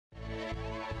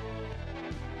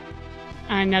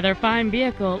Another fine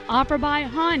vehicle offered by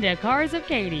Honda Cars of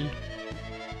Katy.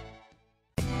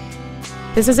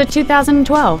 This is a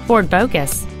 2012 Ford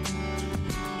Focus.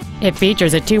 It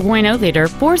features a 2.0-liter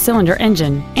four-cylinder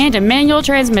engine and a manual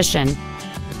transmission.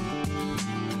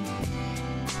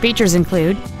 Features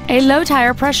include a low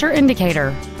tire pressure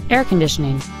indicator, air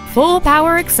conditioning, full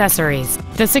power accessories,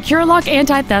 the Secure Lock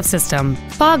anti-theft system,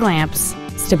 fog lamps,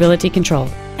 stability control,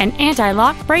 an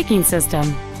anti-lock braking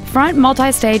system, front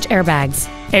multi-stage airbags,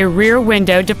 a rear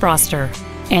window defroster,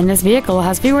 and this vehicle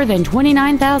has fewer than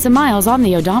 29,000 miles on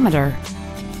the odometer.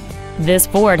 This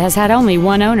Ford has had only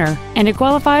one owner, and it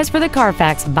qualifies for the Car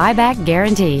Fax buyback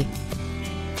guarantee.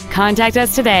 Contact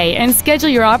us today and schedule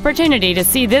your opportunity to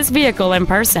see this vehicle in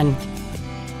person.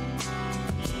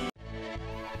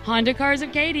 Honda Cars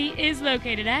of Katy is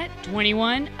located at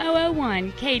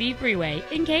 21001 Katy Freeway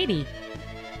in Katy.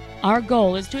 Our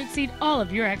goal is to exceed all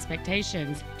of your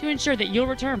expectations to ensure that you'll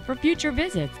return for future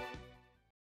visits.